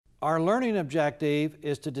Our learning objective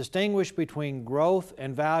is to distinguish between growth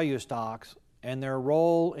and value stocks and their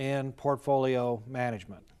role in portfolio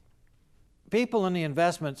management. People in the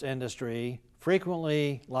investments industry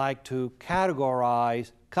frequently like to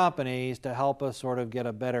categorize companies to help us sort of get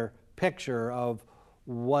a better picture of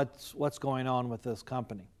what's going on with this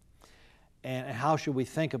company and how should we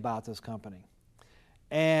think about this company.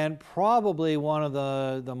 And probably one of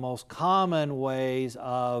the most common ways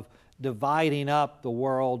of dividing up the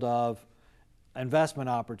world of investment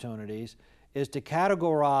opportunities is to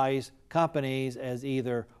categorize companies as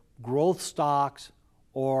either growth stocks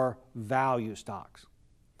or value stocks.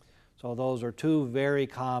 So those are two very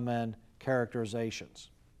common characterizations.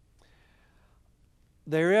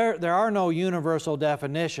 There are no universal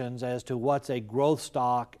definitions as to what's a growth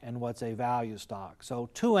stock and what's a value stock. So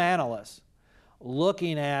two analysts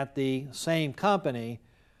looking at the same company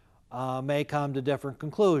may come to different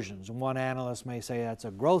conclusions. One analyst may say that's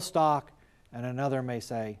a growth stock, and another may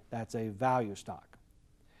say that's a value stock.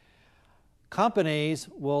 Companies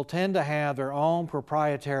will tend to have their own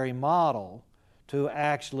proprietary model to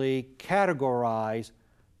actually categorize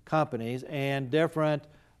companies, and different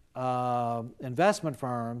investment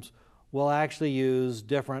firms will actually use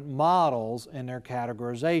different models in their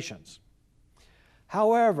categorizations.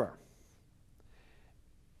 However,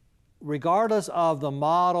 regardless of the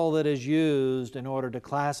model that is used in order to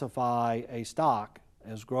classify a stock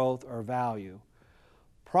as growth or value,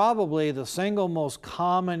 probably the single most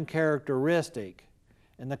common characteristic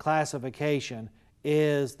in the classification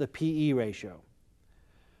is the P/E ratio.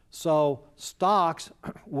 So stocks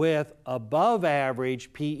with above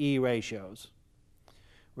average P/E ratios,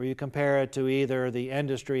 where you compare it to either the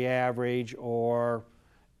industry average or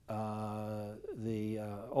the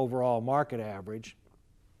overall market average,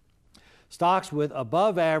 stocks with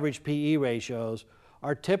above average P/E ratios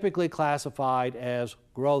are typically classified as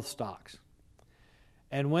growth stocks.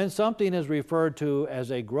 And when something is referred to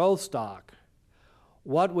as a growth stock,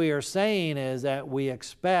 what we are saying is that we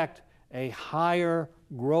expect a higher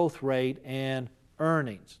growth rate in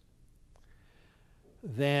earnings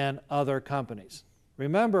than other companies.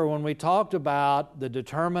 Remember, when we talked about the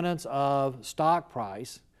determinants of stock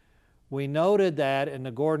price, we noted that in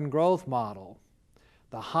the Gordon growth model,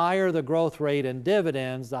 the higher the growth rate in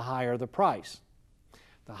dividends, the higher the price.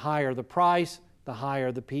 The higher the price, the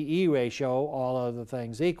higher the P/E ratio, all other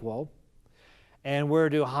things equal. And where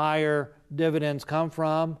do higher dividends come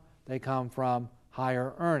from? They come from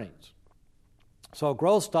higher earnings. So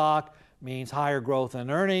growth stock means higher growth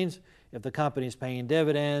in earnings. If the company is paying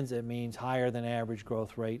dividends, it means higher than average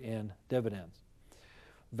growth rate in dividends.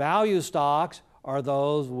 Value stocks are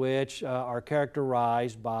those which are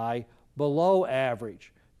characterized by below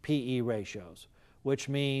average P/E ratios, which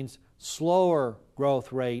means slower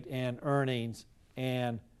growth rate in earnings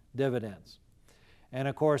and dividends. And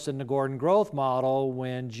of course, in the Gordon growth model,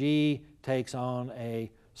 when G takes on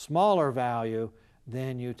a smaller value,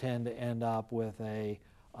 then you tend to end up with a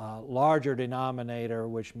larger denominator,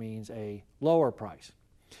 which means a lower price.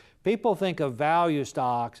 People think of value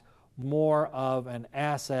stocks more of an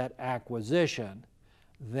asset acquisition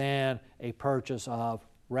than a purchase of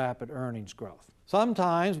rapid earnings growth.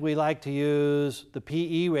 Sometimes we like to use the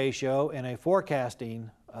P/E ratio in a forecasting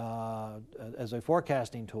as a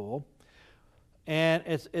forecasting tool, and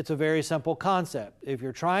it's a very simple concept. If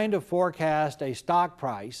you're trying to forecast a stock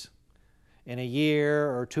price in a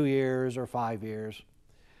year or 2 years or 5 years,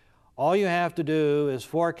 all you have to do is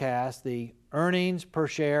forecast the earnings per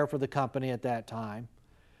share for the company at that time.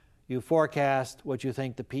 You forecast what you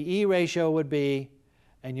think the P/E ratio would be,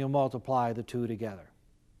 and you multiply the two together.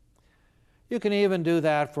 You can even do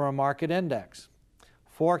that for a market index.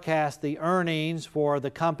 Forecast the earnings for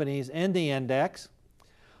the companies in the index,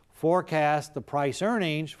 forecast the price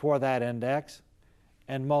earnings for that index,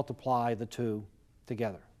 and multiply the two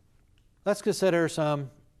together. Let's consider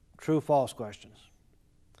some true-false questions.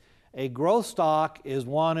 A growth stock is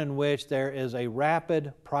one in which there is a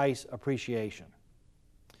rapid price appreciation.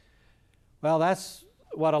 Well, that's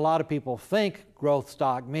what a lot of people think growth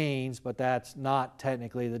stock means, but that's not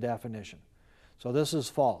technically the definition. So this is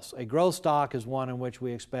false. A growth stock is one in which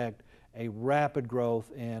we expect a rapid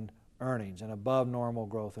growth in earnings, and above normal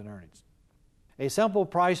growth in earnings. A simple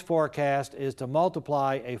price forecast is to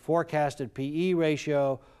multiply a forecasted P/E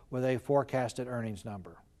ratio with a forecasted earnings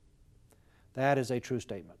number. That is a true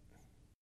statement.